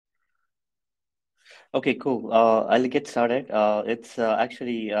Okay, cool. I'll get started. It's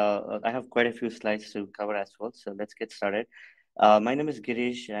actually, I have quite a few slides to cover as well, so let's get started. My name is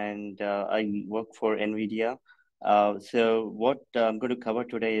Girish, and I work for NVIDIA. So what I'm going to cover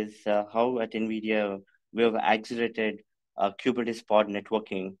today is how at NVIDIA we have accelerated Kubernetes pod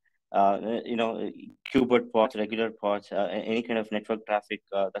networking. KubeVirt pods, regular pods, any kind of network traffic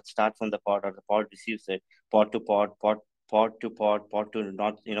that starts from the pod or the pod receives it, pod to pod to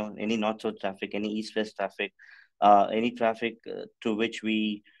not, any not so traffic, any east-west traffic, any traffic to which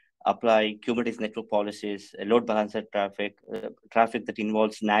we apply Kubernetes network policies, load balancer traffic, traffic that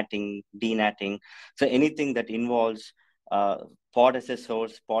involves NATing, DNATing. So anything that involves pod as a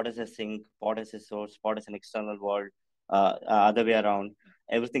source, pod as a sink, pod as a source, pod as an external world, other way around,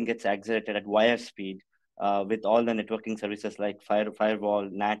 everything gets accelerated at wire speed. With all the networking services like firewall,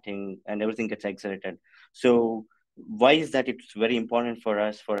 NATing, and everything gets accelerated. So why is that? It's very important for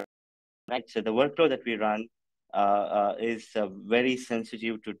us, right? So the workload that we run is very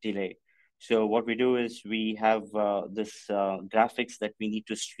sensitive to delay. So what we do is we have this graphics that we need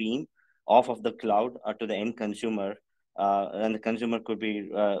to stream off of the cloud to the end consumer, and the consumer could be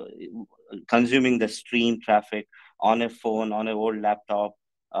consuming the stream traffic on a phone, on an old laptop,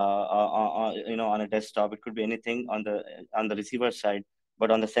 on a desktop. It could be anything on the receiver side,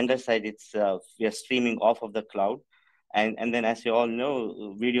 but on the sender side, it's we are streaming off of the cloud. And then, as you all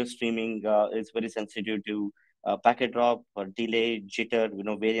know, video streaming is very sensitive to packet drop or delay, jitter,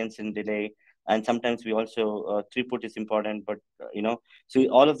 variance in delay. And sometimes we also, throughput is important, but, so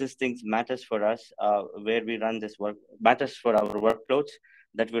all of these things matters for us where we run this work, matters for our workloads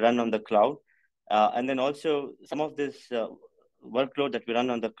that we run on the cloud. And then also some of this workload that we run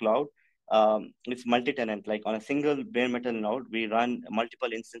on the cloud, it's multi-tenant. Like on a single bare metal node, we run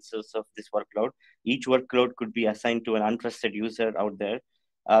multiple instances of this workload. Each workload could be assigned to an untrusted user out there.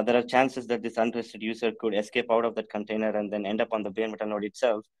 There are chances that this untrusted user could escape out of that container and then end up on the bare metal node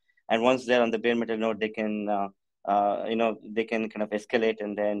itself. And once they're on the bare metal node, they can, they can kind of escalate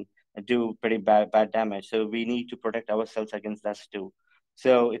and then do pretty bad damage. So we need to protect ourselves against that too.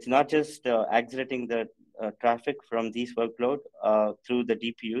 So it's not just accelerating the traffic from these workload through the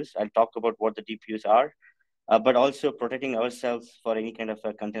DPUs. I'll talk about what the DPUs are, but also protecting ourselves for any kind of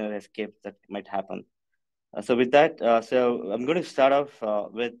a container escape that might happen. So with that, so I'm going to start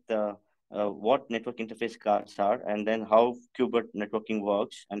off with what network interface cards are, and then how KubeVirt networking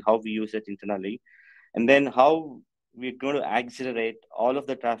works and how we use it internally, and then how we're going to accelerate all of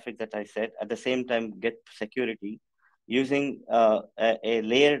the traffic that I said, at the same time get security using a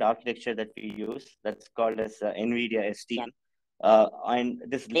layered architecture that we use that's called as NVIDIA SDN. And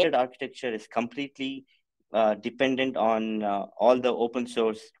this layered architecture is completely dependent on all the open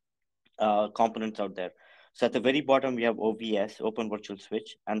source components out there. So at the very bottom, we have OVS, Open Virtual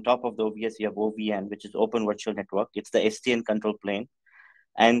Switch. On top of the OVS, you have OVN, which is Open Virtual Network. It's the SDN control plane.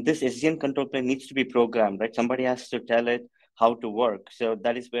 And this SDN control plane needs to be programmed, right? Somebody has to tell it how to work. So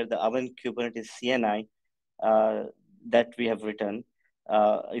that is where the OVN Kubernetes CNI that we have written,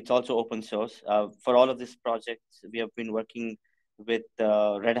 it's also open source. For all of these projects, we have been working with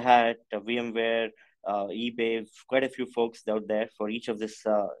Red Hat, VMware, eBay, quite a few folks out there for each of these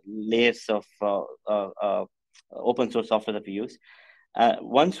layers of open source software that we use.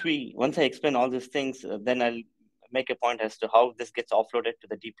 Once I explain all these things, then I'll make a point as to how this gets offloaded to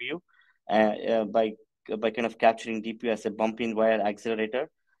the DPU by kind of capturing DPU as a bump-in wire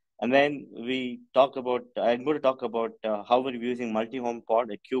accelerator. And then I'm going to talk about how we're using multi-home pod,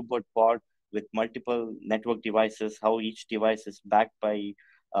 a KubeVirt pod with multiple network devices, how each device is backed by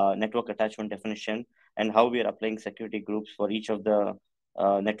network attachment definition, and how we are applying security groups for each of the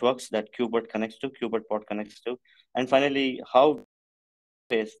networks that KubeVirt pod connects to. And finally, how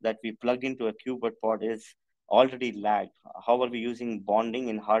that we plug into a KubeVirt pod is already lagged. How are we using bonding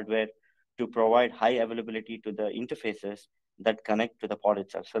in hardware to provide high availability to the interfaces that connect to the pod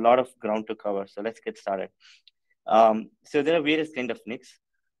itself? So a lot of ground to cover. So let's get started. So there are various kind of NICs.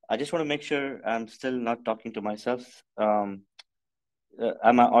 I just want to make sure I'm still not talking to myself. Am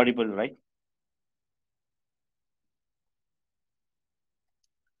I audible, right?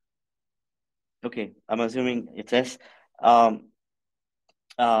 Okay, I'm assuming it says.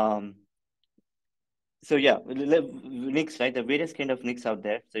 So yeah, NICs, right? The various kind of NICs out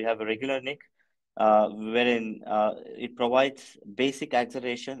there. So you have a regular NIC, wherein it provides basic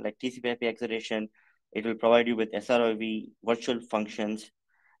acceleration, like TCP/IP acceleration. It will provide you with SRIV virtual functions,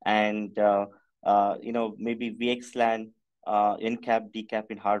 and maybe VXLAN, NCAP,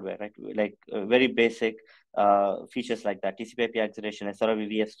 DCAP in hardware, right? Like very basic features like that. TCP/IP acceleration, SRIV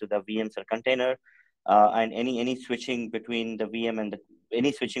VS to the VMs or container, and any switching between the VM and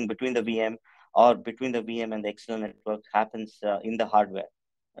any switching between the VM or between the VM and the external network happens in the hardware.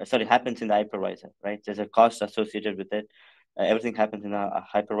 Happens in the hypervisor, right? There's a cost associated with it. Everything happens in a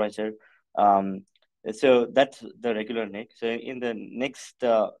hypervisor. Um, so that's the regular NIC. So in the next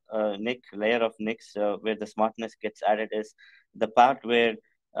NIC layer of NICs, where the smartness gets added, is the part where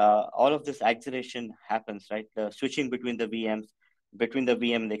all of this acceleration happens, right? The switching between the VMs, between the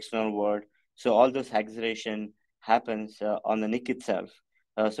VM and the external world. So all this acceleration happens on the NIC itself.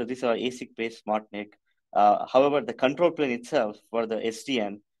 So these are ASIC-based smart NIC. However, the control plane itself for the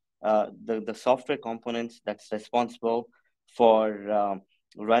SDN, the software components that's responsible for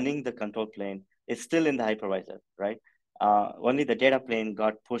running the control plane is still in the hypervisor, right? Only the data plane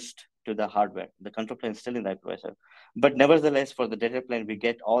got pushed to the hardware. The control plane is still in the hypervisor. But nevertheless, for the data plane, we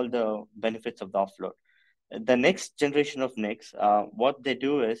get all the benefits of the offload. The next generation of NICs, what they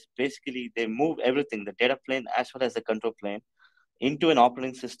do is basically they move everything, the data plane as well as the control plane, into an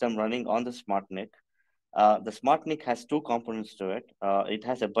operating system running on the smart NIC. The smart NIC has two components to it. It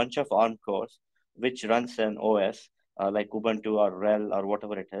has a bunch of ARM cores, which runs an OS like Ubuntu or RHEL or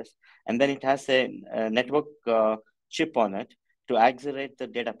whatever it is. And then it has a network chip on it to accelerate the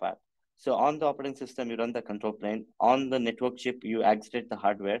data path. So on the operating system, you run the control plane. On the network chip, you accelerate the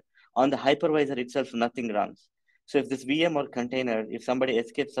hardware. On the hypervisor itself, nothing runs. So if this VM or container, if somebody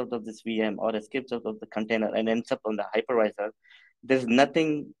escapes out of this VM or escapes out of the container and ends up on the hypervisor, there's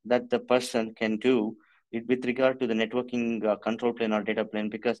nothing that the person can do with regard to the networking control plane or data plane,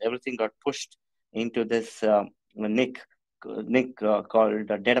 because everything got pushed into this NIC called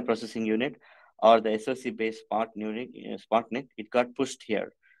data processing unit, or the SoC based smart NIC. It got pushed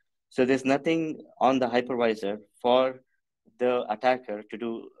here. So there's nothing on the hypervisor for the attacker to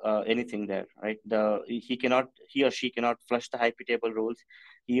do anything there, right? He or she cannot flush the IP table rules.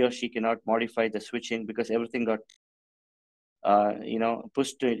 He or she cannot modify the switching, because everything got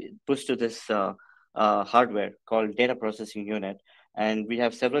pushed to this hardware called data processing unit. And we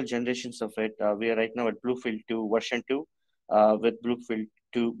have several generations of it. We are right now at BlueField-2 version 2, with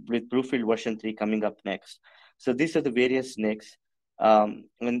BlueField version 3 coming up next. So these are the various NICs. And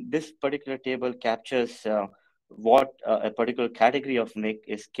this particular table captures what a particular category of NIC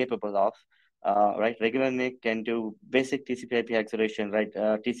is capable of. Right, regular NIC can do basic TCP/IP acceleration, right?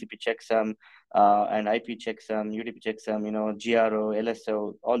 TCP checksum and IP checksum, UDP checksum, GRO,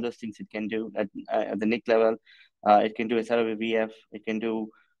 LSO, all those things it can do at the NIC level. It can do SRVF, it can do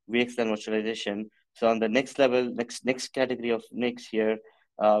VXLAN virtualization. So on the next level, next category of NICs here,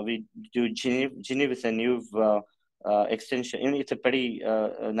 we do Geneve is a new extension. It's a pretty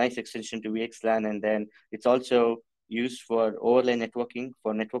nice extension to VXLAN, and then it's also used for overlay networking,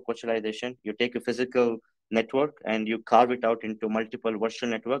 for network virtualization. You take a physical network and you carve it out into multiple virtual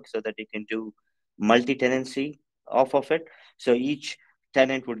networks so that you can do multi-tenancy off of it. So each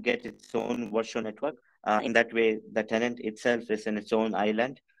tenant would get its own virtual network. In that way, the tenant itself is in its own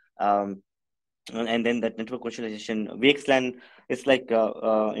island. And then that network virtualization, VXLAN is like,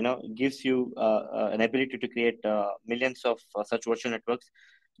 gives you an ability to create millions of such virtual networks.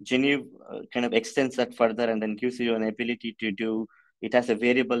 Geneve kind of extends that further and then gives you an ability to do, it has a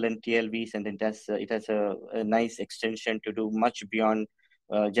variable and TLVs, and it has a nice extension to do much beyond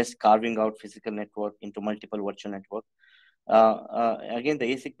just carving out physical network into multiple virtual network. Again,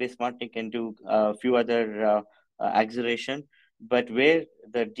 the ASIC-based smart NIC can do a few other acceleration, but where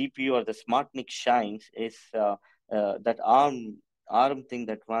the DPU or the smart NIC shines is that ARM thing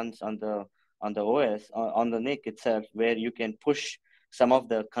that runs on the OS, on the NIC itself, where you can push some of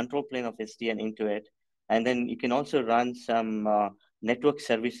the control plane of SDN into it, and then you can also run some network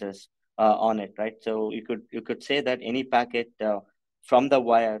services on it, right? So you could say that any packet from the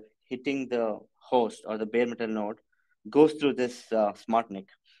wire hitting the host or the bare metal node goes through this smart NIC,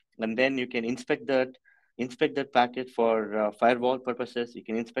 and then you can inspect that packet for firewall purposes. You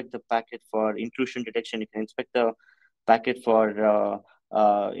can inspect the packet for intrusion detection. You can inspect the packet for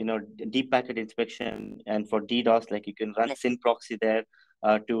deep packet inspection, and for DDoS, like you can run a SYN proxy there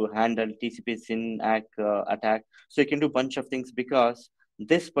to handle TCP SYN attack. So you can do a bunch of things, because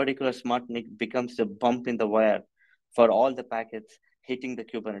this particular smart NIC becomes a bump in the wire for all the packets hitting the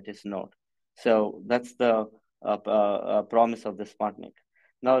Kubernetes node. So that's the promise of the smart NIC.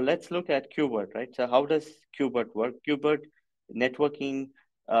 Now let's look at KubeVirt, right? So how does KubeVirt work? KubeVirt networking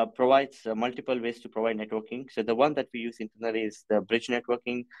provides multiple ways to provide networking. So the one that we use internally is the bridge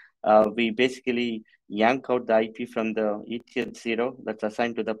networking. We basically yank out the IP from the ETH0 that's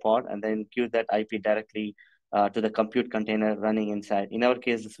assigned to the pod, and then give that IP directly to the compute container running inside. In our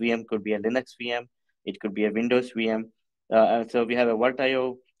case, this VM could be a Linux VM. It could be a Windows VM. So we have a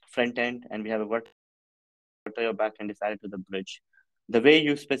VirtIO front end, and we have a VirtIO back end is added to the bridge. The way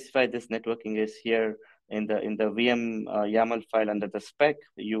you specify this networking is here in the VM YAML file under the spec.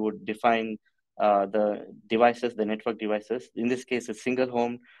 You would define the devices, the network devices. In this case, a single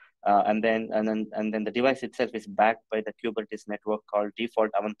home, and then the device itself is backed by the Kubernetes network called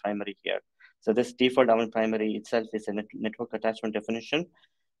default oven primary here. So this default oven primary itself is a network attachment definition,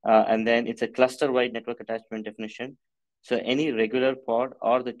 and then it's a cluster-wide network attachment definition. So any regular pod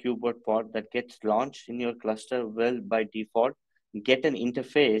or the KubeVirt pod that gets launched in your cluster will, by default, get an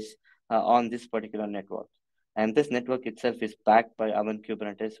interface on this particular network. And this network itself is backed by OVN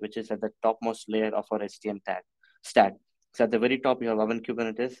Kubernetes, which is at the topmost layer of our SDN stack. So at the very top, you have OVN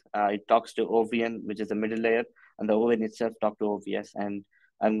Kubernetes. It talks to OVN, which is the middle layer, and the OVN itself talks to OVS. And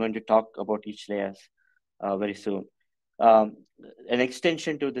I'm going to talk about each layers very soon. An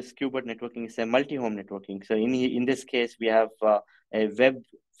extension to this KubeVirt networking is a multi-home networking. So in this case, we have a web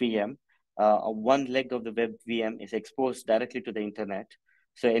VM. One leg of the web VM is exposed directly to the internet.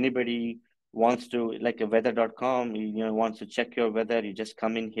 So anybody wants to, like a weather.com, wants to check your weather, you just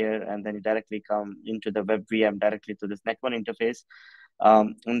come in here and then you directly come into the web VM directly to this network interface.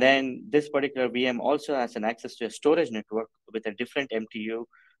 And then this particular VM also has an access to a storage network with a different MTU,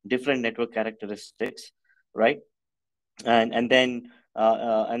 different network characteristics, right? And then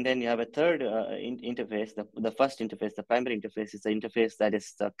you have a third interface. The first interface, the primary interface, is the interface that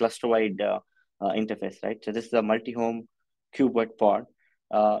is the cluster-wide interface, right? So this is a multi-home KubeVirt pod.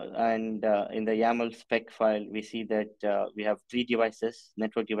 And in the YAML spec file, we see that we have 3 devices,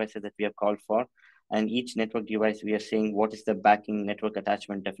 network devices that we have called for. And each network device, we are saying what is the backing network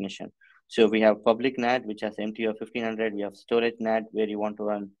attachment definition. So we have public NAT, which has MTU of 1500. We have storage NAT, where you want to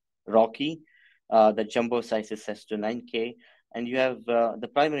run Rocky. The jumbo size is set to 9K. And you have the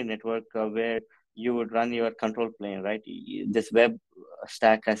primary network where you would run your control plane, right? This web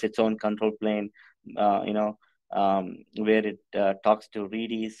stack has its own control plane, where it talks to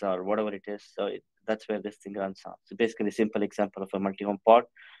readies or whatever it is. So that's where this thing runs on. So basically a simple example of a multi-home pod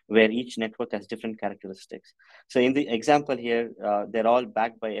where each network has different characteristics. So in the example here, they're all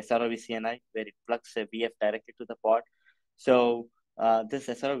backed by SROV CNI, where it plugs a VF directly to the pod. So this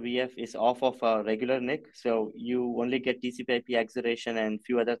SRVF is off of a regular NIC, so you only get TCP/IP acceleration and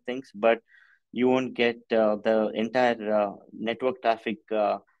few other things, but you won't get the entire network traffic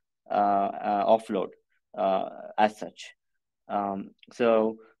offload as such.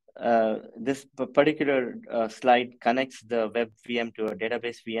 So this particular slide connects the web VM to a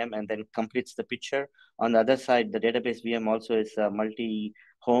database VM and then completes the picture. On the other side, the database VM also is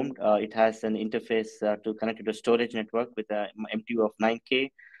multi-homed. It has an interface to connect to a storage network with a MTU of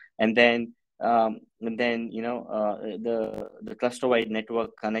 9K, and then the cluster-wide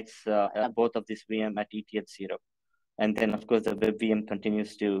network connects both of these VM at ETH0, and then of course the web VM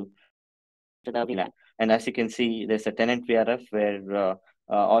continues to the VLAN. And as you can see, there's a tenant VRF where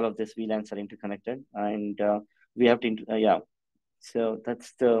all of these VLANs are interconnected, and we have to, so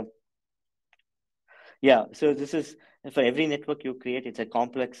that's the, so this is, for every network you create, it's a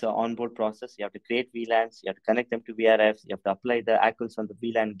complex onboard process. You have to create VLANs, you have to connect them to VRFs, you have to apply the ACLs on the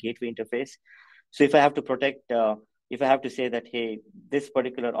VLAN gateway interface. So if I have to protect, if I have to say that, hey, this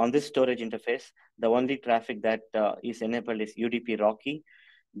particular, on this storage interface, the only traffic that is enabled is UDP Rocky,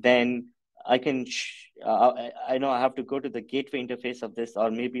 then I can, I know I have to go to the gateway interface of this, or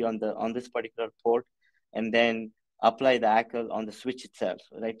maybe on this particular port, and then apply the ACL on the switch itself,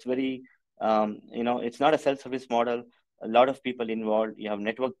 right? It's very, it's not a self-service model. A lot of people involved. You have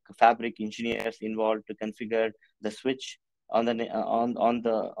network fabric engineers involved to configure the switch on the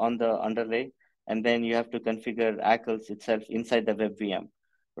underlay, and then you have to configure ACLs itself inside the web VM,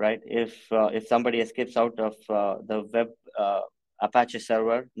 right? If somebody escapes out of the web Apache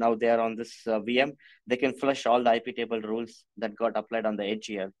server, now they are on this VM, they can flush all the IP table rules that got applied on the edge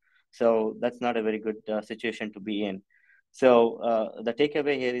here. So that's not a very good situation to be in. So the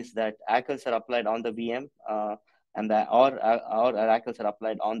takeaway here is that ACLs are applied on the VM, and or ACLs are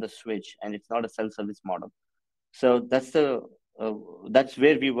applied on the switch, and it's not a self-service model. So that's where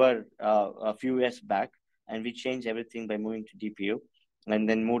we were a few years back, and we changed everything by moving to DPU, and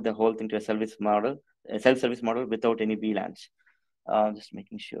then moved the whole thing to a self-service model without any VLANs. Just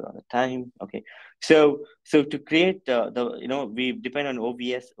making sure on the time. Okay, so to create we depend on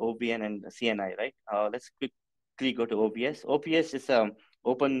OVS, OVN, and CNI, right? Let's quickly go to OVS. OVS is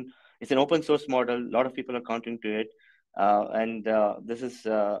it's an open source model. A lot of people are contributing to it, and this is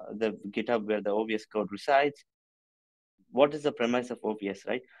the GitHub where the OVS code resides. What is the premise of OVS,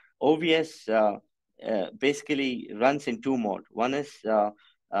 right? OVS basically runs in 2 modes. One is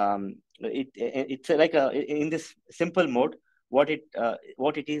it's like in this simple mode. What it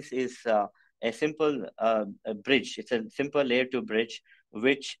is a simple a bridge. It's a simple layer 2 bridge,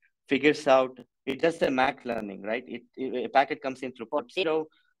 which figures out, it does the MAC learning, right? A packet comes in through port 0.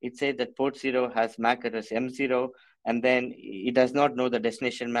 It says that port 0 has MAC address M0, and then it does not know the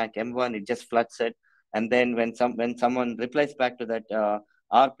destination MAC M1. It just floods it. And then when someone replies back to that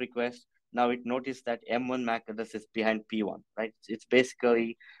ARP request, now it noticed that M1 MAC address is behind P1, right? It's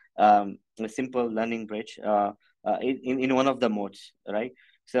basically a simple learning bridge in one of the modes, right?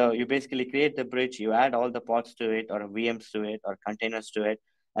 So you basically create the bridge, you add all the pods to it, or VMs to it, or containers to it.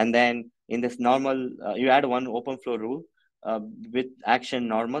 And then in this normal, you add one open flow rule with action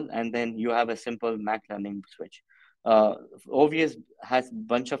normal, and then you have a simple MAC learning switch. OVS has a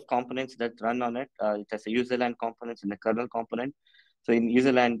bunch of components that run on it. It has a user land components and a kernel component. So in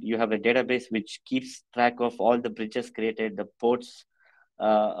user land, you have a database which keeps track of all the bridges created, the ports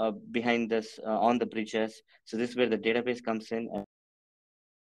behind this on the bridges. So this is where the database comes in, and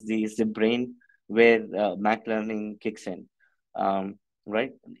is the brain where MAC learning kicks in.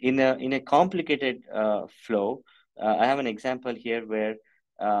 Right? In a complicated flow, I have an example here where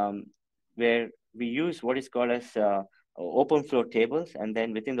we use what is called as open flow tables, and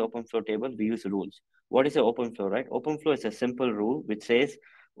then within the open flow table we use rules. What is an open flow, right? Open flow is a simple rule which says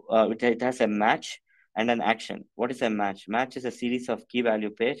it has a match and an action. What is a match? Match is a series of key value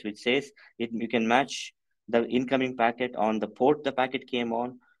pairs which says you can match the incoming packet on the port the packet came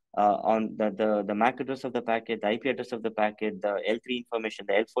on the MAC address of the packet, the IP address of the packet, the L3 information,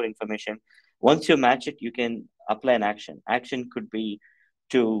 the L4 information. Once you match it, you can apply an action. Action could be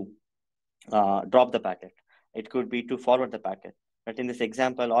to drop the packet. It could be to forward the packet. But in this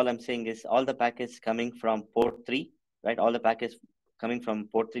example, all I'm saying is all the packets coming from port 3, right? All the packets coming from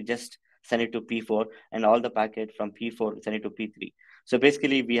port 3, just send it to P4, and all the packet from P4, send it to P3. So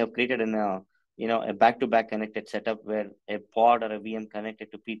basically, we have created a back-to-back connected setup where a pod or a VM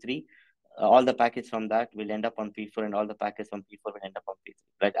connected to P3, all the packets from that will end up on P4, and all the packets from P4 will end up on P3,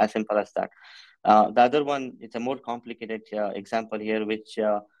 right? As simple as that. The other one, it's a more complicated example here, which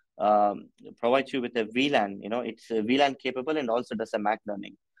provides you with a VLAN. It's VLAN capable and also does a MAC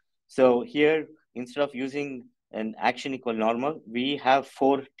learning. So here, instead of using an action equal normal, we have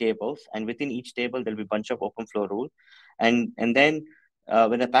 4 tables, and within each table, there'll be a bunch of open flow rule. And then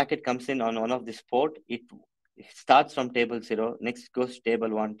when the packet comes in on one of this port, it starts from table 0, next goes to table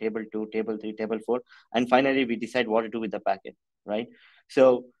 1, table 2, table 3, table 4, and finally we decide what to do with the packet, right?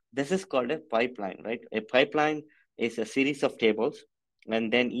 So this is called a pipeline, right? A pipeline is a series of tables,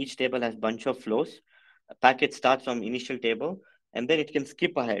 and then each table has a bunch of flows. A packet starts from initial table, and then it can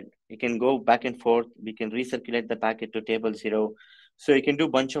skip ahead. It can go back and forth. We can recirculate the packet to table 0. So you can do a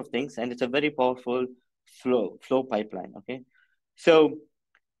bunch of things, and it's a very powerful flow pipeline, okay? So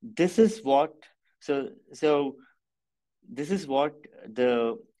this is what the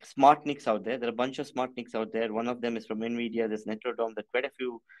smart NICs out there. There are a bunch of smart NICs out there. One of them is from NVIDIA. There's Netrodome. There's quite a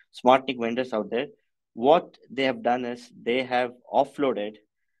few smart NIC vendors out there. What they have done is they have offloaded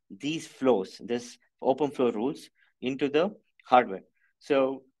these flows, this open flow rules, into the hardware.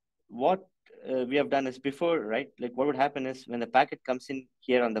 So what we have done is before, right? Like what would happen is when the packet comes in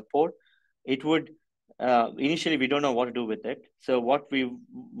here on the port, it would initially we don't know what to do with it. So what we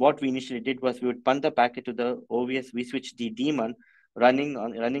initially did was we would punt the packet to the OVS vSwitch-D daemon running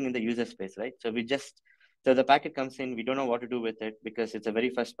in the user space, right? So the packet comes in, we don't know what to do with it because it's a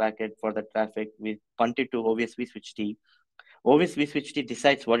very first packet for the traffic. We punt it to OVS vSwitch-D. OVS vSwitch-D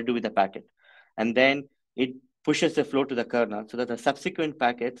decides what to do with the packet, and then it pushes the flow to the kernel so that the subsequent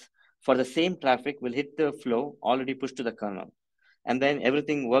packets for the same traffic will hit the flow already pushed to the kernel. And then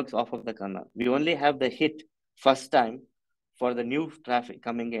everything works off of the kernel. We only have the hit first time for the new traffic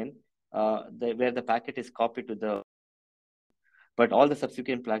coming in, where the packet is copied to the, but all the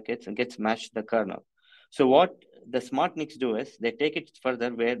subsequent packets gets matched the kernel. So what the smart NICs do is they take it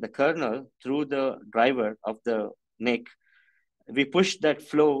further where the kernel, through the driver of the NIC, we push that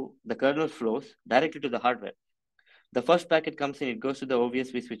flow, the kernel flows directly to the hardware. The first packet comes in, it goes to the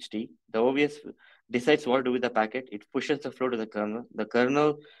OVS vSwitch-D. The OVS decides what to do with the packet. It pushes the flow to the kernel. The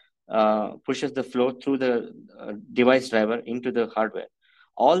kernel pushes the flow through the device driver into the hardware.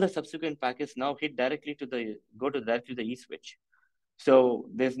 All the subsequent packets now hit directly to the eSwitch. So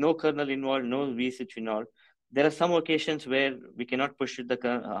there's no kernel involved, no vSwitch involved. There are some occasions where we cannot push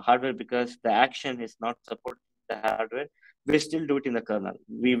the hardware because the action is not supporting the hardware. We still do it in the kernel.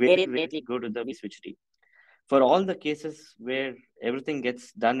 We very rarely go to the vSwitch-D. For all the cases where everything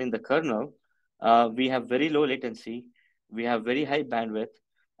gets done in the kernel, we have very low latency, we have very high bandwidth,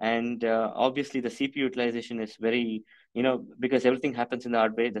 and obviously the CPU utilization is very, because everything happens in the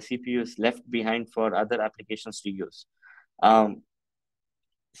hardware, the CPU is left behind for other applications to use.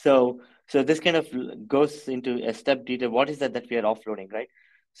 So this kind of goes into a step detail. What is that we are offloading, right?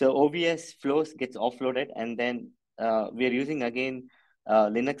 So OVS flows gets offloaded, and then we are using again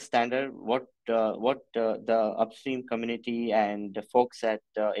Linux standard. What the upstream community and the folks at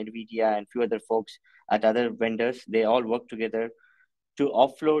NVIDIA and few other folks at other vendors, they all work together to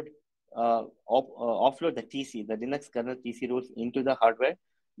offload offload the TC, the Linux kernel TC rules into the hardware.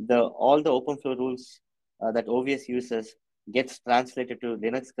 All the open flow rules that OVS uses gets translated to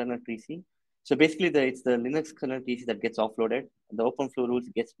Linux kernel TC. So basically, it's the Linux kernel TC that gets offloaded. The open flow rules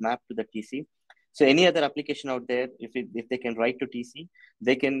gets mapped to the TC. So any other application out there, if they can write to TC,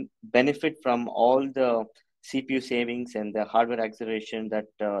 they can benefit from all the CPU savings and the hardware acceleration that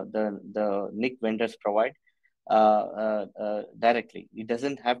the NIC vendors provide directly. It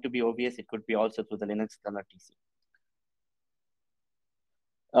doesn't have to be OVS. It could be also through the Linux kernel TC.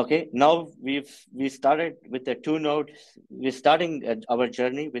 Okay, now we started with the 2-node. We're starting our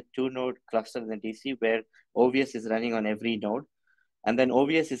journey with 2-node clusters in DC, where OVS is running on every node, and then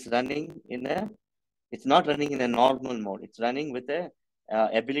OVS is running it's not running in a normal mode. It's running with a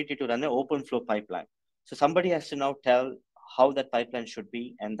ability to run an open flow pipeline. So somebody has to now tell how that pipeline should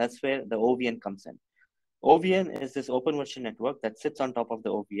be, and that's where the OVN comes in. OVN is this open virtual network that sits on top of the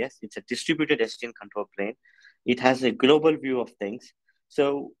OVS. It's a distributed SDN control plane. It has a global view of things.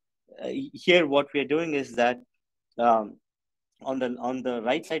 So here, what we are doing is that on the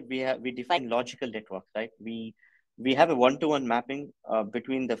right side, we define logical networks, right? We have a one-to-one mapping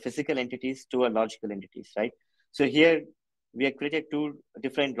between the physical entities to a logical entities, right? So here we have created two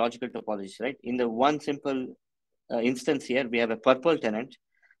different logical topologies, right? In the one simple instance here, we have a purple tenant.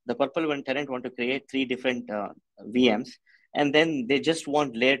 The purple one tenant want to create 3 different VMs, and then they just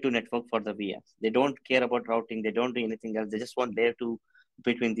want layer 2 network for the VMs. They don't care about routing. They don't do anything else. They just want layer 2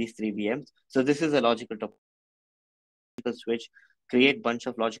 between these 3 VMs. So this is a logical switch, create bunch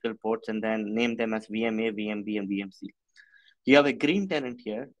of logical ports, and then name them as VMA, VMB, and VMC. You have a green tenant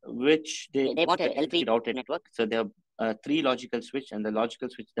here, which they want a L3 routed network. So they have 3 logical switch, and the logical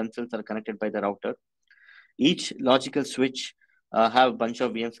switch themselves are connected by the router. Each logical switch have a bunch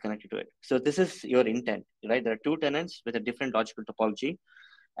of VMs connected to it. So this is your intent, right? There are 2 tenants with a different logical topology,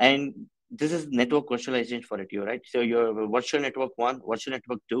 and this is network virtualization for it, right? So your virtual network 1, virtual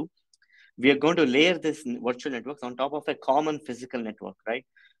network 2, we are going to layer this virtual networks on top of a common physical network, right?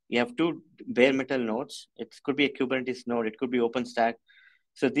 You have 2 bare metal nodes. It could be a Kubernetes node. It could be OpenStack.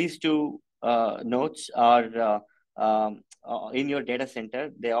 So these 2 nodes are in your data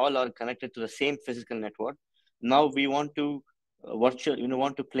center. They all are connected to the same physical network. Now we want to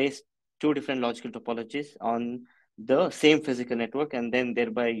want to place 2 different logical topologies on the same physical network, and then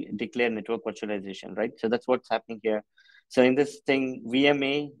thereby declare network virtualization, right? So that's what's happening here. So in this thing,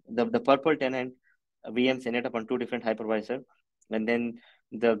 VMA, the purple tenant VMs ended up on 2 different hypervisor, and then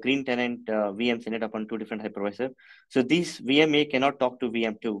the green tenant VMs ended up on 2 different hypervisor. So these VMA cannot talk to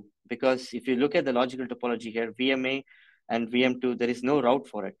VM2, because if you look at the logical topology here, VMA and VM2, there is no route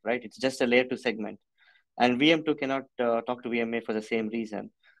for it, right? It's just a layer 2 segment. And VM2 cannot talk to VMA for the same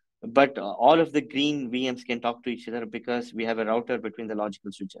reason. But all of the green VMs can talk to each other because we have a router between the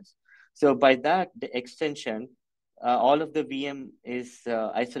logical switches. So by that, the extension, all of the VM is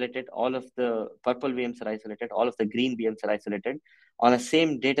isolated. All of the purple VMs are isolated. All of the green VMs are isolated. On the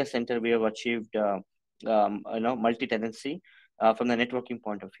same data center, we have achieved multi-tenancy from the networking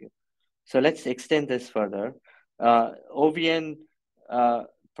point of view. So let's extend this further. OVN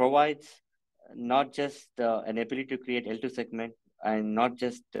provides not just an ability to create L2 segment and not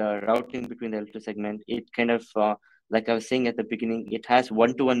just routing between the L2 segment. It kind of, like I was saying at the beginning, it has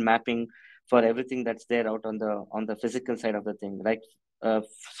one-to-one mapping for everything that's there out on the physical side of the thing, right?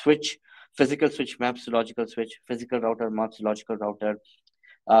 Physical switch maps to logical switch, physical router maps to logical router.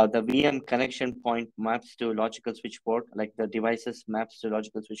 The VM connection point maps to logical switch port, like the devices maps to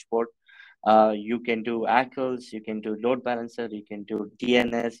logical switch port. You can do ACLs, you can do load balancer, you can do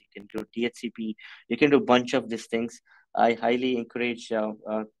DNS, you can do DHCP, you can do a bunch of these things. I highly encourage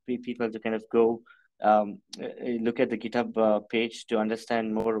people to kind of go look at the GitHub page to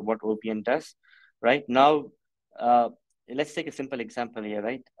understand more what OVN does. Right now, let's take a simple example here,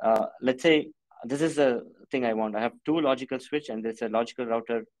 right? Let's say this is a thing I want. I have 2 logical switch, and there's a logical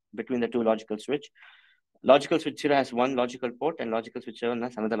router between the 2 logical switch. Logical switch 0 has 1 logical port, and logical switch 7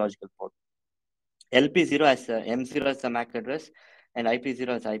 has another logical port. LP0 has M0 as a MAC address, and IP0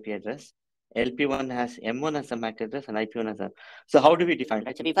 as IP address. LP1 has M1 as a MAC address, and IP1 as a. So how do we define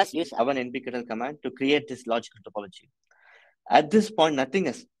that? So we first use our nbkernel command to create this logical topology. At this point, nothing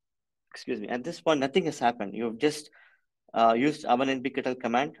has. At this point, nothing has happened. You've just used our nbkernel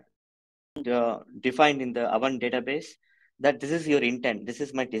command defined in the Avan database that this is your intent. This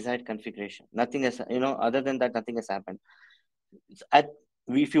is my desired configuration. Nothing has, other than that, nothing has happened.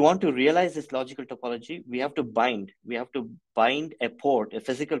 If you want to realize this logical topology, we have to bind a port, a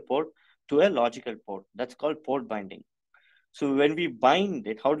physical port, to a logical port. That's called port binding. So when we bind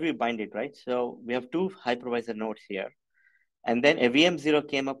it, how do we bind it, right? So we have two hypervisor nodes here. And then a VM0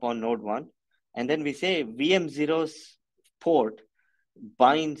 came up on node 1. And then we say VM0's port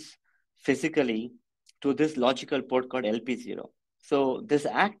binds physically to this logical port called LP0. So this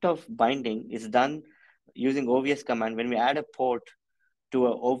act of binding is done using OVS command. When we add a port to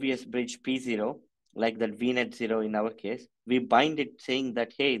a OVS bridge P0, like that VNet 0 in our case, we bind it saying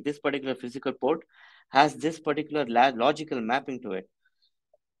that, hey, this particular physical port has this particular logical mapping to it.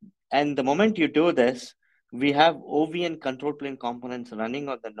 And the moment you do this, we have OVN control plane components running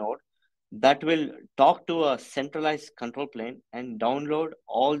on the node that will talk to a centralized control plane and download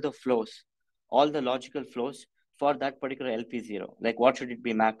all the flows, all the logical flows for that particular LP0. Like what should it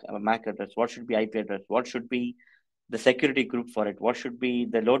be MAC address? What should be IP address? What should be the security group for it? What should be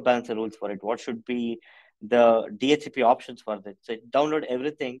the load balancer rules for it? What should be the DHCP options for that? So it download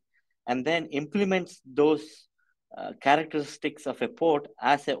everything and then implements those characteristics of a port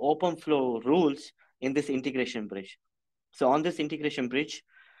as an open flow rules in this integration bridge. So on this integration bridge,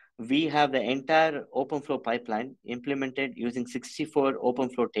 we have the entire open flow pipeline implemented using 64 open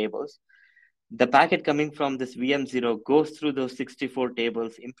flow tables. The packet coming from this VM0 goes through those 64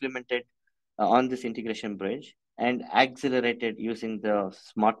 tables implemented on this integration bridge and accelerated using the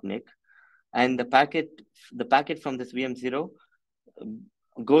smart NIC. And the packet from this VM0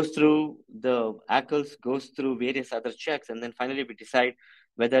 goes through the ACLs, goes through various other checks, and then finally we decide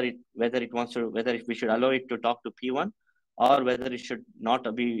whether we should allow it to talk to P1 or whether it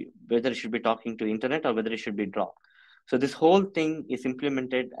should be talking to internet or whether it should be dropped. So this whole thing is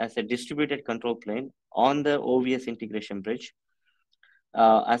implemented as a distributed control plane on the OVS integration bridge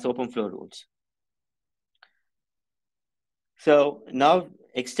as open flow rules. So now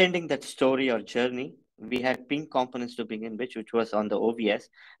extending that story or journey, we had ping components to begin with, which was on the OVS.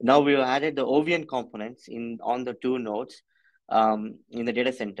 Now we have added the OVN components on the two nodes in the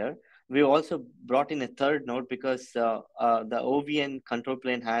data center. We also brought in a third node because the OVN control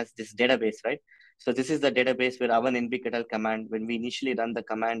plane has this database, right? So this is the database where our nbktel command, when we initially run the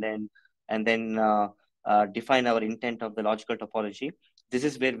command and then define our intent of the logical topology, this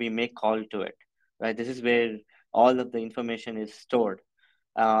is where we make call to it, right? This is where all of the information is stored.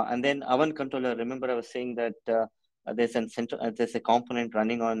 And then Avan controller, remember I was saying that there's a component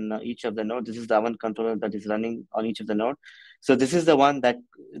running on each of the nodes. This is the Avan controller that is running on each of the node. So this is the one that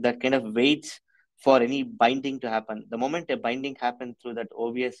kind of waits for any binding to happen. The moment a binding happens through that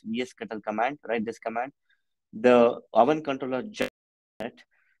OVS vsctl command, right, this command, the Avan controller jumps it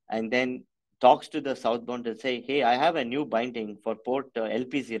and then talks to the southbound and say, hey, I have a new binding for port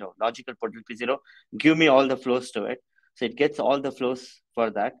LP0, logical port LP0. Give me all the flows to it. So it gets all the flows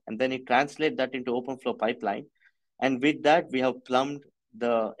for that. And then it translates that into open flow pipeline. And with that, we have plumbed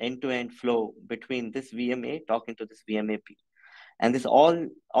the end-to-end flow between this VMA talking to this VMAP. And this all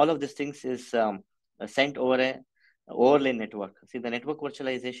of these things is sent over a overlay network. See, the network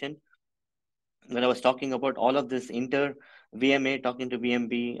virtualization, when I was talking about all of this inter VMA talking to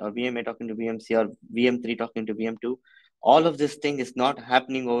VMB or VMA talking to VMC or VM3 talking to VM2, all of this thing is not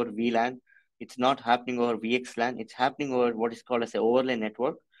happening over VLAN. It's not happening over VXLAN. It's happening over what is called as an overlay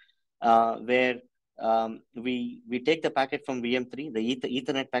network, where we take the packet from VM3, the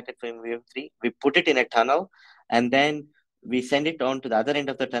Ethernet packet from VM3, we put it in a tunnel, and then we send it on to the other end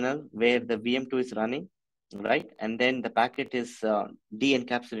of the tunnel where the VM2 is running, right? And then the packet is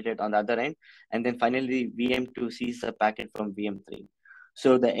de-encapsulated on the other end. And then finally, VM2 sees the packet from VM3.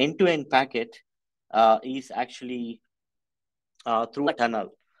 So the end-to-end packet is actually through a tunnel.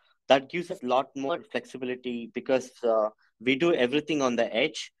 That gives us a lot more flexibility because we do everything on the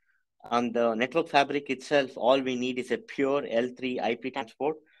edge. On the network fabric itself, all we need is a pure L3 IP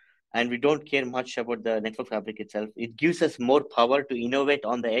transport, and we don't care much about the network fabric itself. It gives us more power to innovate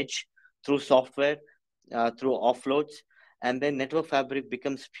on the edge through software, through offloads, and then network fabric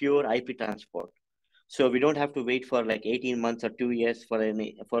becomes pure IP transport. So we don't have to wait for like 18 months or 2 years for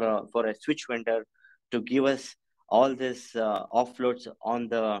a switch vendor to give us all this offloads on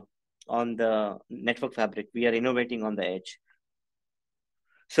the network fabric. We are innovating on the edge.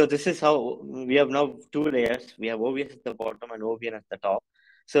 So this is how we have now two layers. We have OVS at the bottom and OVN at the top.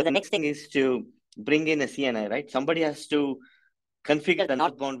 So the next thing is to bring in a CNI, right? Somebody has to configure the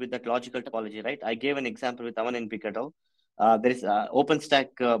northbound with that logical topology, right? I gave an example with Avan nbktel. There is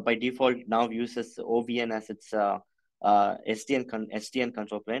OpenStack by default now uses OVN as its SDN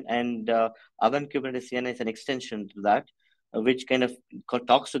control plane, and Avan Kubernetes CNI is an extension to that. which kind of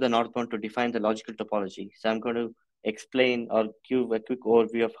talks to the northbound to define the logical topology. So I'm going to explain or give a quick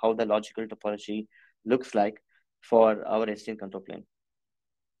overview of how the logical topology looks like for our SDN control plane.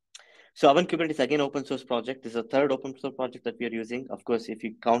 So OVN Kubernetes, again, open source project. This is the third open source project that we are using. Of course, if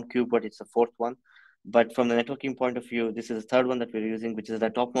you count KubeVirt, it's the fourth one. But from the networking point of view, this is the third one that we're using, which is the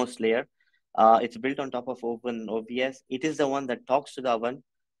topmost layer. It's built on top of Open OVS. It is the one that talks to the OVN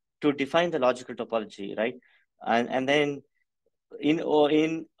to define the logical topology, right? And then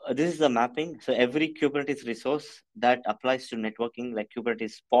this is the mapping. So every Kubernetes resource that applies to networking, like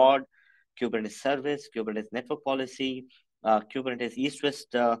Kubernetes pod, Kubernetes service, Kubernetes network policy, Kubernetes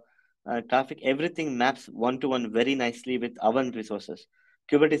east-west traffic, everything maps one-to-one very nicely with OVN resources.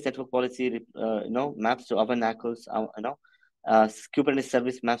 Kubernetes network policy, maps to OVN ACLs, Kubernetes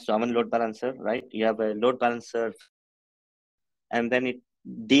service maps to OVN load balancer, right? You have a load balancer, and then it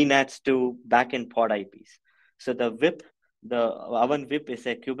DNATs to backend pod IPs. So the VIP, the OVN VIP is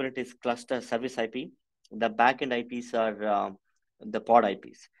a Kubernetes cluster service IP. The backend IPs are the pod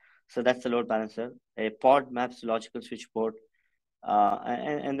IPs. So that's the load balancer. A pod maps to logical switch port,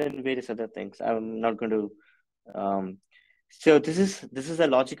 and then various other things. I'm not going to. So this is a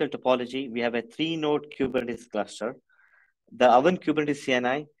logical topology. We have a 3-node Kubernetes cluster. The OVN Kubernetes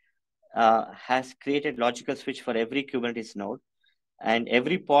CNI has created logical switch for every Kubernetes node. And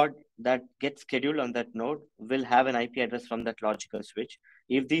every pod that gets scheduled on that node will have an IP address from that logical switch.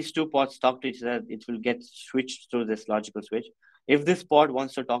 If these two pods talk to each other, it will get switched through this logical switch. If this pod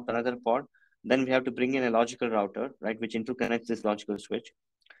wants to talk to another pod, then we have to bring in a logical router, right, which interconnects this logical switch.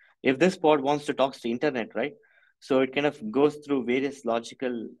 If this pod wants to talk to the internet, right, so it kind of goes through various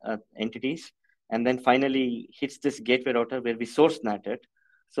logical entities, and then finally hits this gateway router where we source NAT it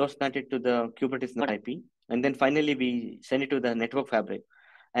to the Kubernetes Node IP, and then finally we send it to the network fabric.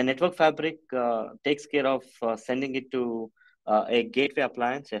 And network fabric takes care of sending it to a gateway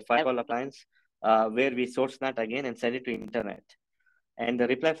appliance, a firewall appliance, where we source NAT again and send it to internet. And the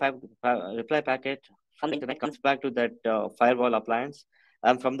reply packet from the internet comes back to that firewall appliance.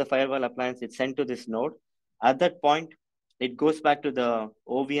 And from the firewall appliance, it's sent to this node. At that point, it goes back to the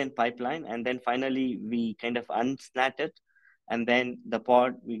OVN pipeline, and then finally we kind of unsnat it, and then the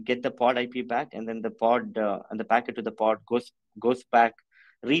pod, we get the pod IP back, and then the pod and the packet to the pod goes back,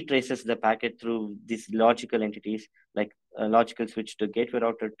 retraces the packet through these logical entities, like a logical switch to gateway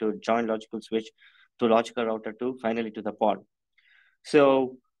router to join logical switch to logical router to finally to the pod.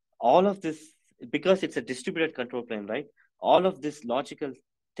 So all of this, because it's a distributed control plane, right? All of these logical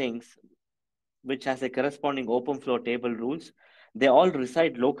things, which has a corresponding open flow table rules, they all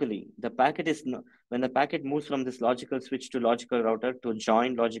reside locally. The packet is when the packet moves from this logical switch to logical router to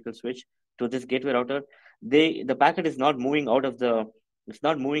join logical switch to this gateway router, the packet is not moving out of the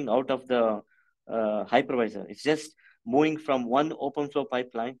hypervisor. It's just moving from one open flow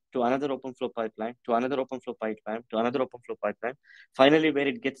pipeline to another open flow pipeline to another open flow pipeline to another open flow pipeline, finally where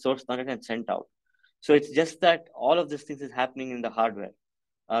it gets source started and sent out. So it's just that all of these things is happening in the hardware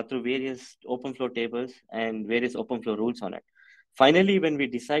through various open flow tables and various open flow rules on it. Finally, when we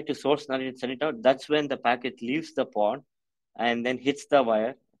decide to source NAT and send it out, that's when the packet leaves the pod and then hits the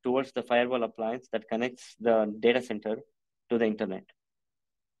wire towards the firewall appliance that connects the data center to the internet.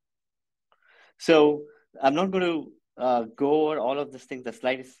 So I'm not going to go over all of these things. The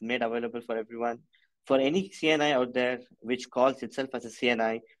slide is made available for everyone. For any CNI out there which calls itself as a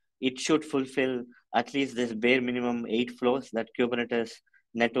CNI, it should fulfill at least this bare minimum 8 flows that Kubernetes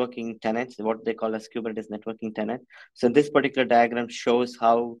networking tenants, what they call as Kubernetes networking tenant. So this particular diagram shows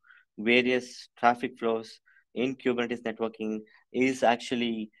how various traffic flows in Kubernetes networking is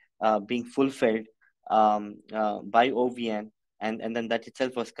actually being fulfilled by OVN, and then that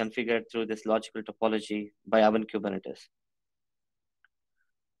itself was configured through this logical topology by OVN Kubernetes.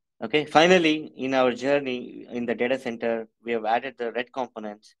 Okay, finally, in our journey in the data center, we have added the red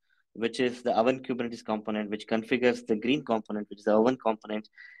components, which is the OVN Kubernetes component, which configures the green component, which is the OVN component,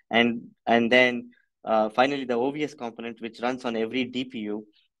 and then finally the OVS component, which runs on every DPU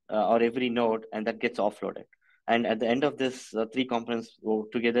or every node, and that gets offloaded. And at the end of this 3 components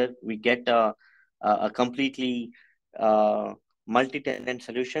together, we get a completely multi-tenant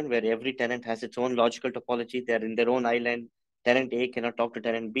solution where every tenant has its own logical topology. They're in their own island. Tenant A cannot talk to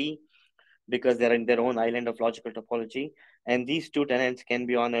tenant B because they're in their own island of logical topology. And these 2 tenants can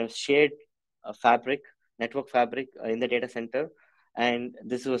be on a shared network fabric in the data center. And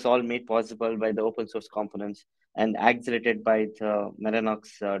this was all made possible by the open source components and accelerated by the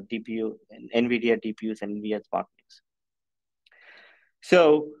Mellanox DPU, NVIDIA DPUs and NVIDIA partners.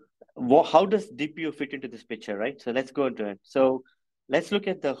 So how does DPU fit into this picture, right? So let's go into it. So Let's look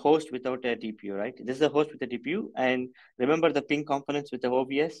at the host without a DPU, right? This is the host with a DPU, and remember the ping components with the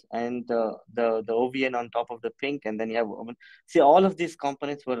OVS and the OVN on top of the ping, and then you have, see, all of these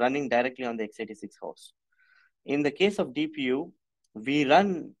components were running directly on the x86 host. In the case of DPU, we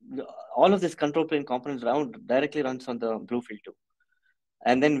run all of this control plane components directly runs on the BlueField-2.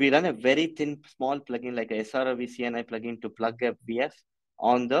 And then we run a very thin, small plugin like a SRV CNI plugin to plug a VF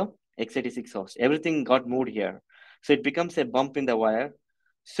on the x86 host. Everything got moved here. So it becomes a bump in the wire.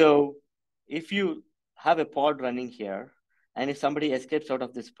 So if you have a pod running here, and if somebody escapes out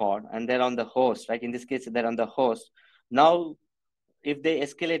of this pod and they're on the host, right? In this case, they're on the host. Now, if they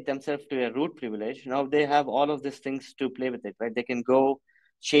escalate themselves to a root privilege, now they have all of these things to play with it, right? They can go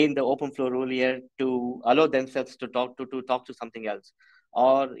chain the open flow rule here to allow themselves to talk to something else,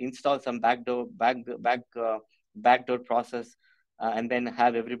 or install some backdoor process, and then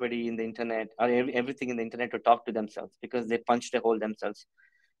have everybody in the internet or everything in the internet to talk to themselves because they punched a hole themselves.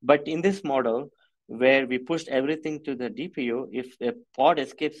 But in this model, where we pushed everything to the DPU, if a pod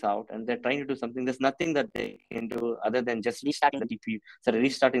escapes out and they're trying to do something, there's nothing that they can do other than just restarting the DPU, so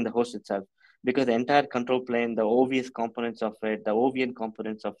restarting the host itself, because the entire control plane, the OVS components of it, the OVN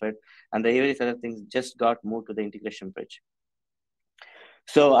components of it, and the various other things just got moved to the integration bridge.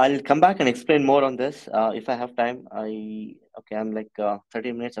 So I'll come back and explain more on this if I have time. I'm like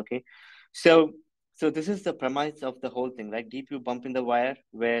 30 minutes. Okay, so this is the premise of the whole thing, right? DPU bump in the wire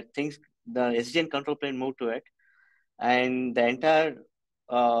where the SDN control plane move to it, and the entire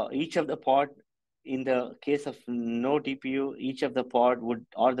each of the pod, in the case of no DPU, each of the pod would,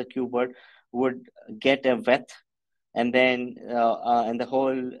 or the KubeVirt would get a weth, and then and the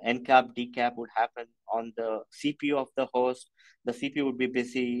whole encap decap would happen on the CPU of the host. The CPU would be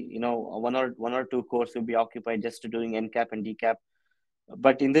busy, one or two cores will be occupied just to doing encap and decap.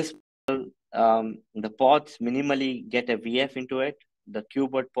 But in this, the pods minimally get a VF into it. The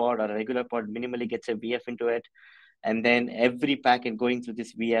KubeVirt pod or a regular pod minimally gets a VF into it, and then every packet going through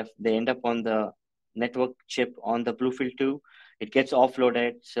this VF, they end up on the network chip on the BlueField-2. It gets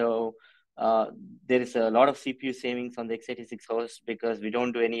offloaded. So there is a lot of CPU savings on the x86 host because we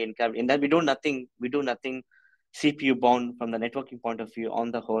don't do any encap. In that, we do nothing CPU bound from the networking point of view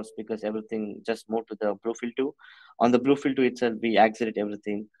on the host, because everything just moved to the BlueField-2. On the BlueField-2 itself, we accelerate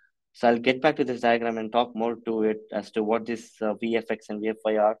everything. So I'll get back to this diagram and talk more to it as to what this VFX and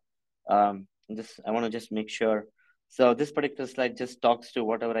VFY are. I want to just make sure. So this particular slide just talks to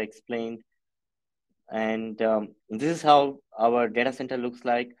whatever I explained. And this is how our data center looks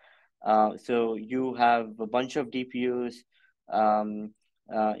like. So you have a bunch of DPUs.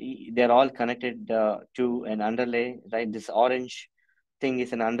 They're all connected to an underlay, right? This orange thing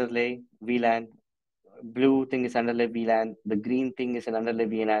is an underlay VLAN. Blue thing is underlay VLAN. The green thing is an underlay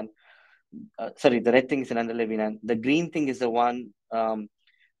VLAN. The red thing is an underlay VLAN. The green thing is the one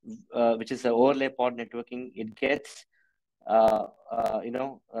which is the overlay pod networking. It gets,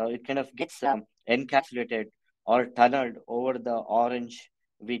 it kind of gets encapsulated or tunneled over the orange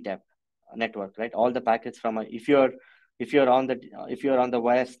VTAP network, right? All the packets from if you're on the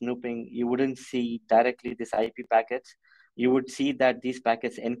wire snooping, you wouldn't see directly these IP packets. You would see that these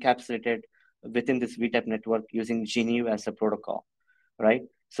packets encapsulated within this VTAP network using GNU as a protocol, right?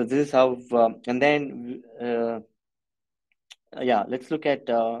 So this is how, and then let's look at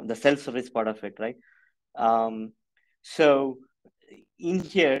the self-service part of it, right? So in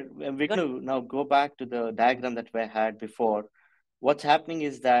here, we're going to now go back to the diagram that we had before. What's happening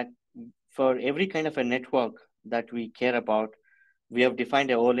is that for every kind of a network that we care about, we have defined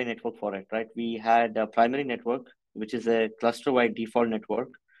a overlay network for it, right? We had a primary network, which is a cluster-wide default network,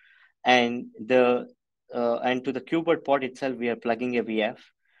 and to the KubeVirt pod itself, we are plugging a VF,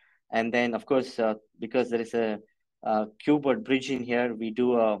 and then of course, because there is a KubeVirt bridge in here, we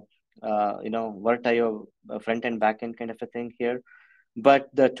do a VirtIO front end back end kind of a thing here. But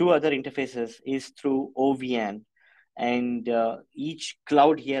the two other interfaces is through OVN, and each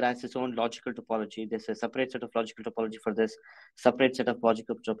cloud here has its own logical topology. There's a separate set of logical topology for this, separate set of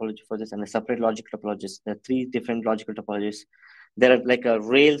logical topology for this, and a separate logical topologies. There are three different logical topologies. They're like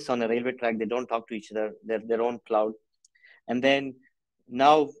rails on a railway track. They don't talk to each other. They're their own cloud. And then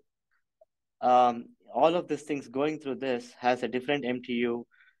now all of these things going through this has a different MTU.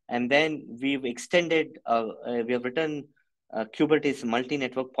 And then we've extended, we have written Kubernetes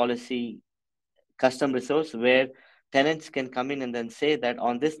multi-network policy custom resource where tenants can come in and then say that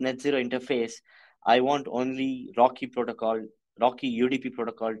on this net zero interface, I want only Rocky UDP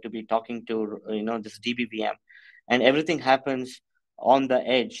protocol to be talking to, this DBVM, and everything happens on the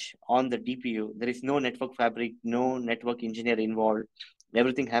edge, on the DPU. There is no network fabric, no network engineer involved.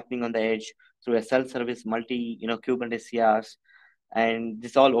 Everything happening on the edge through a self-service Kubernetes CRs. And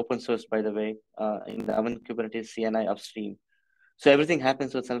this is all open source, by the way, in the OVN Kubernetes CNI upstream. So everything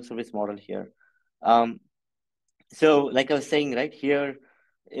happens with self-service model here. So like I was saying, right here,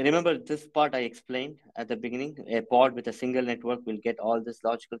 remember this part I explained at the beginning, a pod with a single network will get all these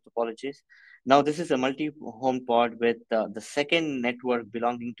logical topologies. Now this is a multi-home pod with the second network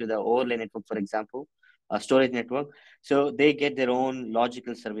belonging to the overlay network, for example, a storage network. So they get their own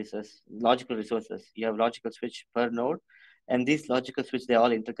logical services, logical resources. You have logical switch per node, and these logical switch, they all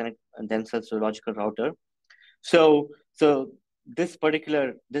interconnect themselves to a logical router. So this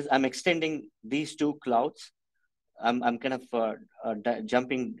particular, I'm extending these two clouds. I'm kind of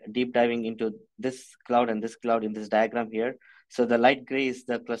jumping, deep diving into this cloud and this cloud in this diagram here. So the light gray is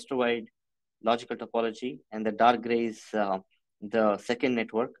the cluster-wide logical topology, and the dark gray is the second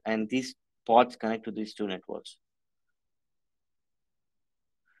network, and these pods connect to these two networks.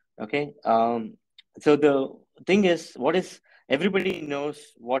 Okay. So the thing is, everybody knows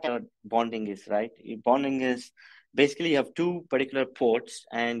what bonding is, right? Bonding is basically you have two particular ports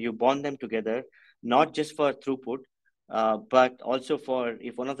and you bond them together, not just for throughput, but also for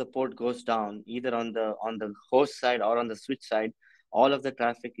if one of the port goes down, either on the host side or on the switch side, all of the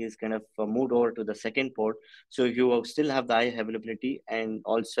traffic is kind of moved over to the second port. So you still have the high availability and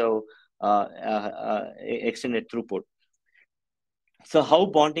also extended throughput. So how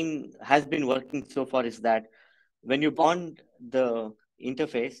bonding has been working so far is that when you bond the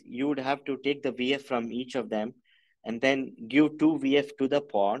interface, you would have to take the VF from each of them and then give two VF to the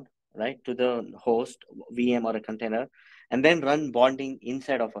pod, right, to the host VM or a container, and then run bonding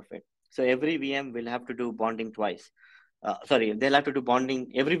inside of it. So every VM will have to do bonding twice. They'll have to do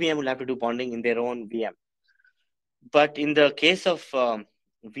bonding. Every VM will have to do bonding in their own VM. But in the case of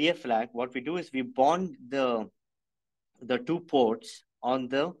VF flag, what we do is we bond the two ports on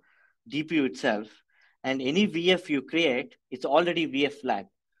the DPU itself, and any VF you create, it's already VF flag.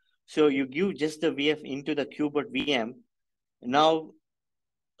 So you give just the VF into the KubeVirt VM. Now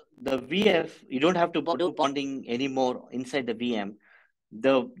the VF, you don't have to do bonding anymore inside the VM.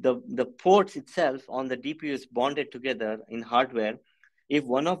 The ports itself on the DPU is bonded together in hardware. If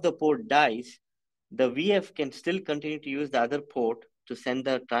one of the port dies, the VF can still continue to use the other port to send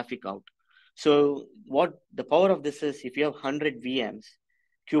the traffic out. So what the power of this is, if you have 100 VMs,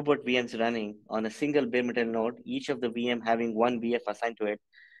 KubeVirt VMs running on a single bare metal node, each of the VM having one VF assigned to it,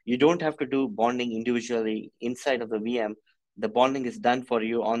 you don't have to do bonding individually inside of the VM. The bonding is done for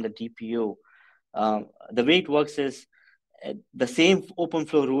you on the DPU. The way it works is the same open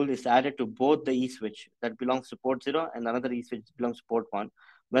flow rule is added to both the E-switch that belongs to port 0 and another E-switch belongs to port 1.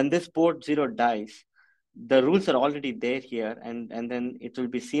 When this port 0 dies, the rules are already there here, and then it will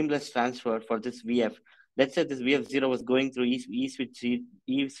be seamless transfer for this VF. Let's say this VF 0 was going through E-switch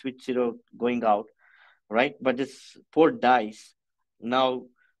 0 going out, right? But this port dies. Now,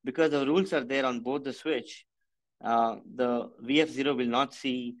 because the rules are there on both the switch, the VF0 will not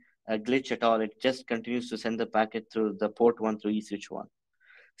see a glitch at all. It just continues to send the packet through the port 1 through eSwitch 1.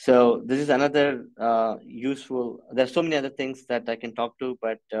 So this is another useful. There's so many other things that I can talk to,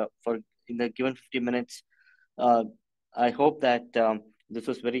 but for in the given 50 minutes, I hope that this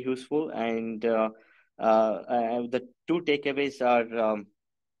was very useful. And the two takeaways are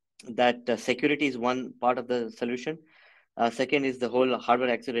that security is one part of the solution. Second is the whole hardware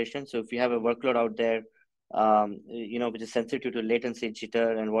acceleration. So if you have a workload out there, which is sensitive to latency,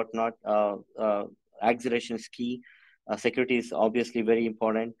 jitter, and whatnot, acceleration is key. Security is obviously very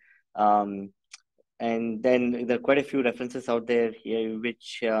important. And then there are quite a few references out there here,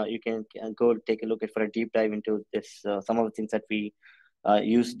 which you can go take a look at for a deep dive into this, some of the things that we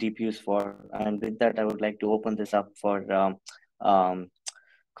use DPUs for. And with that, I would like to open this up for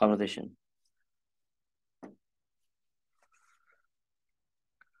conversation.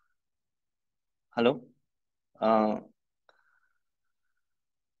 Hello?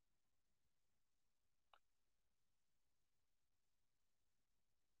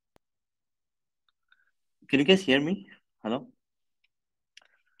 Can you guys hear me? Hello?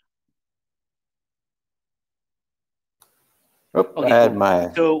 Okay,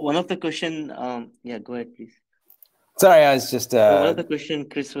 cool. So one of the question, go ahead, please. Sorry, I was just. So one of the question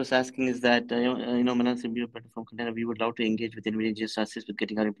Chris was asking is that Manas from container, we would love to engage with NVIDIA just assist with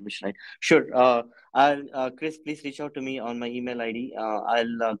getting our information right. Sure. Chris, please reach out to me on my email ID.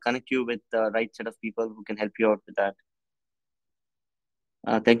 I'll connect you with the right set of people who can help you out with that.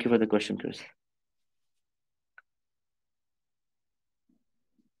 Thank you for the question, Chris.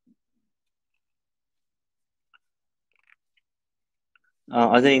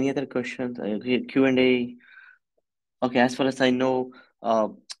 Are there any other questions? Q&A. Okay, as far as I know,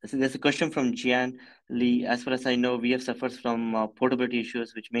 So there's a question from Jian Lee. As far as I know, VF suffers from portability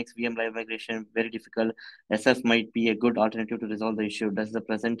issues, which makes VM live migration very difficult. SF might be a good alternative to resolve the issue. Does the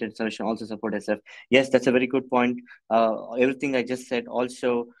present solution also support SF? Yes, that's a very good point. Everything I just said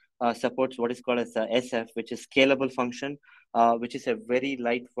also supports what is called as SF, which is scalable function, which is a very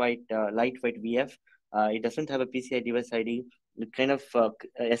lightweight VF. It doesn't have a PCI device ID. It kind of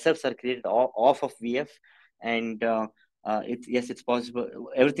SFs are created off of VF, and it's possible.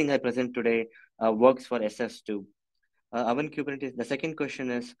 Everything I present today works for SS too. Oven Kubernetes. The second question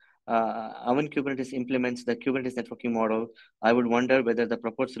is, Oven Kubernetes implements the Kubernetes networking model. I would wonder whether the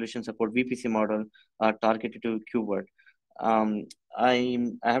proposed solution support VPC model targeted to KubeVirt. I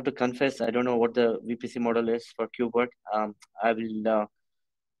have to confess, I don't know what the VPC model is for KubeVirt. I will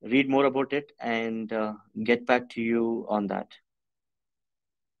read more about it and get back to you on that.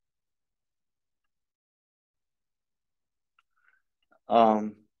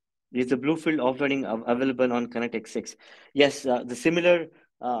 Is the BlueField offloading available on ConnectX-6? Yes, the similar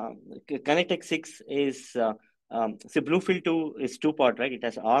ConnectX-6 is so BlueField-2 is two-part, right? It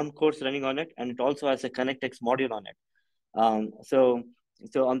has ARM cores running on it, and it also has a ConnectX module on it. So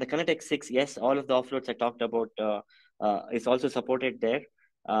on the ConnectX-6, yes, all of the offloads I talked about is also supported there.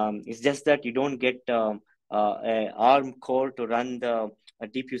 It's just that you don't get a ARM core to run the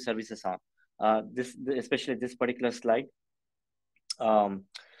DPU services on. Especially this particular slide.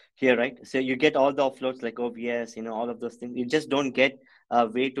 Here, right? So you get all the offloads like OVS, all of those things. You just don't get a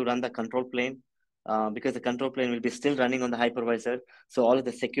way to run the control plane because the control plane will be still running on the hypervisor. So all of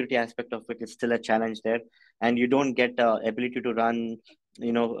the security aspect of it is still a challenge there. And you don't get ability to run,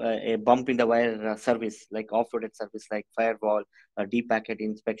 a bump in the wire service, like offloaded service, like firewall, deep packet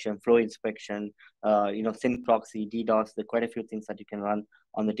inspection, flow inspection, SYN proxy, DDoS, there are quite a few things that you can run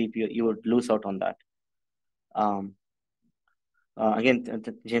on the DPU. You would lose out on that. Again,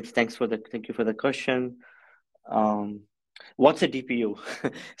 James, thank you for the question. What's a DPU?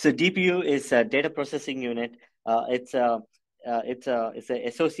 So DPU is a data processing unit. It's a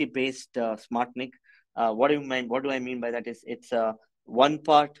SOC based smart NIC. What do I mean by that? Is it's one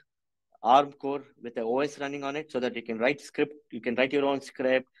part ARM core with the OS running on it, so that you can write script. You can write your own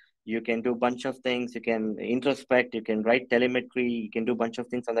script. You can do a bunch of things. You can introspect. You can write telemetry. You can do a bunch of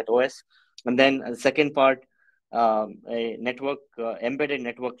things on that OS. And then the second part, a network embedded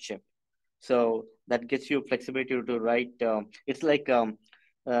network chip. So that gives you flexibility to write. It's like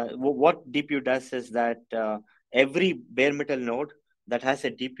what DPU does is that every bare metal node that has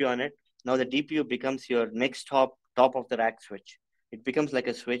a DPU on it, now the DPU becomes your next top of the rack switch. It becomes like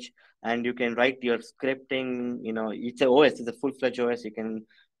a switch, and you can write your scripting. It's a OS. It's a full-fledged OS. You can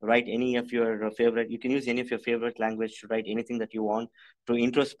write any of your favorite. You can use any of your favorite language to write anything that you want to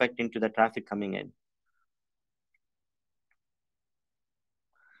introspect into the traffic coming in.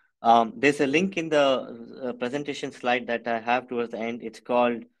 There's a link in the presentation slide that I have towards the end. It's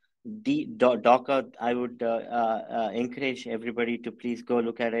called Docker. I would encourage everybody to please go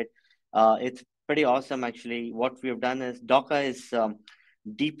look at it. It's pretty awesome, actually. What we have done is Docker is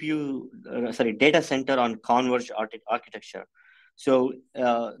data center on converged architecture. So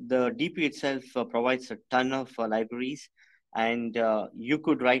the DPU itself provides a ton of libraries, and you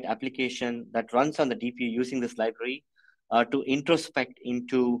could write application that runs on the DPU using this library to introspect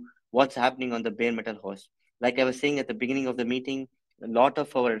into what's happening on the bare metal host. Like I was saying at the beginning of the meeting, a lot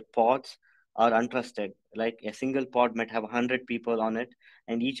of our pods are untrusted. Like a single pod might have 100 people on it,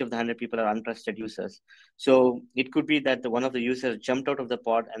 and each of the 100 people are untrusted users. So it could be that one of the users jumped out of the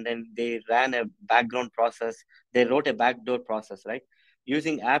pod and then they ran a background process. They wrote a backdoor process, right?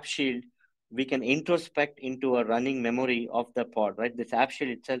 Using App Shield, we can introspect into a running memory of the pod, right? This App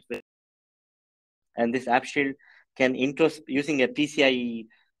Shield itself, and this App Shield can using a PCIe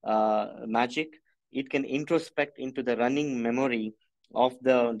magic, it can introspect into the running memory of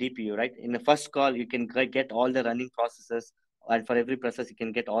the DPU, right? In the first call, you can get all the running processes, and for every process, you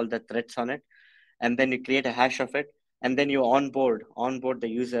can get all the threads on it, and then you create a hash of it, and then you onboard the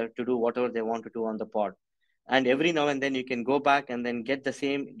user to do whatever they want to do on the pod. And every now and then you can go back and then get the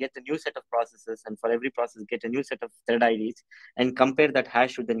new set of processes, and for every process, get a new set of thread IDs and compare that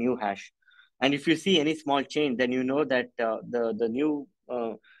hash with the new hash. And if you see any small change, then you know that the new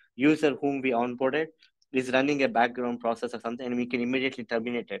user whom we onboarded is running a background process or something, and we can immediately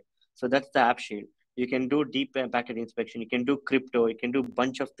terminate it. So that's the App Shield. You can do deep packet inspection. You can do crypto. You can do a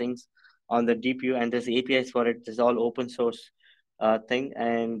bunch of things on the DPU, and there's APIs for it. It's all open source thing,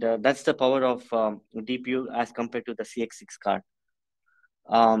 and that's the power of DPU as compared to the CX6 card.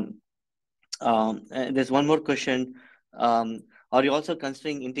 There's one more question. Are you also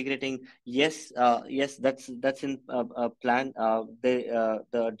considering integrating? Yes, yes, that's in plan. The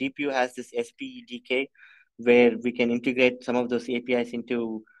DPU has this SPEDK where we can integrate some of those APIs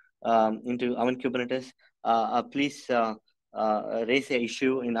into our Kubernetes. Please raise an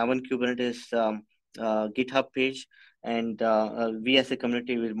issue in our Kubernetes GitHub page, and we as a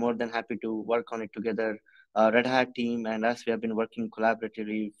community will more than happy to work on it together. Red Hat team and us, we have been working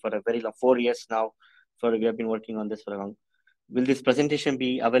collaboratively for a very long 4 years now. We have been working on this for a long. Will this presentation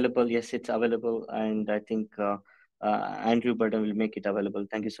be available? Yes, it's available, and I think Andrew Burden will make it available.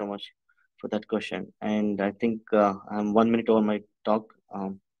 Thank you so much for that question. And I think I'm 1 minute over my talk.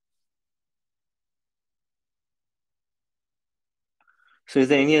 So is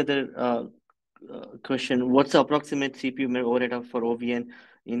there any other question? What's the approximate CPU overhead for OVN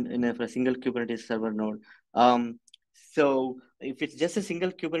in a single Kubernetes server node? So if it's just a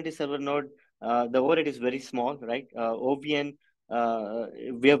single Kubernetes server node, the overhead is very small, right? OVN,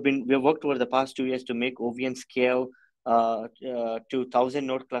 we have worked over the past 2 years to make OVN scale to 1,000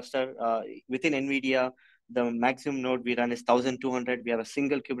 node cluster within NVIDIA. The maximum node we run is 1,200. We have a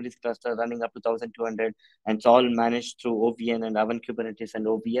single Kubernetes cluster running up to 1,200, and it's all managed through OVN and OVN Kubernetes and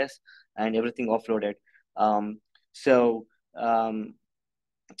OVS, and everything offloaded. Over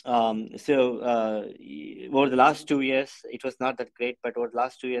the last 2 years, it was not that great, but over the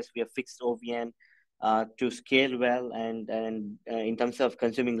last 2 years, we have fixed OVN to scale well, and in terms of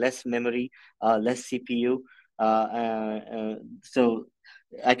consuming less memory, less CPU. So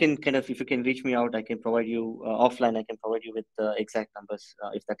I can kind of, if you can reach me out, I can provide you offline. I can provide you with exact numbers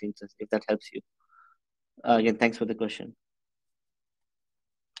if that helps you. Again, thanks for the question.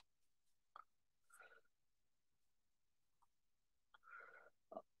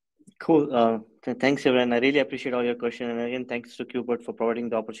 Cool. Thanks, everyone. I really appreciate all your questions. And again, thanks to KubeVirt for providing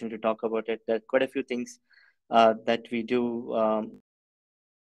the opportunity to talk about it. There are quite a few things that we do.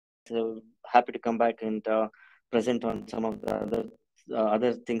 So happy to come back and present on some of the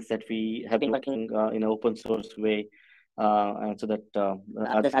other things that we have been working in an open source way, and so that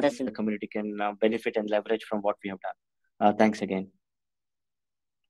others in the community can benefit and leverage from what we have done. Thanks again.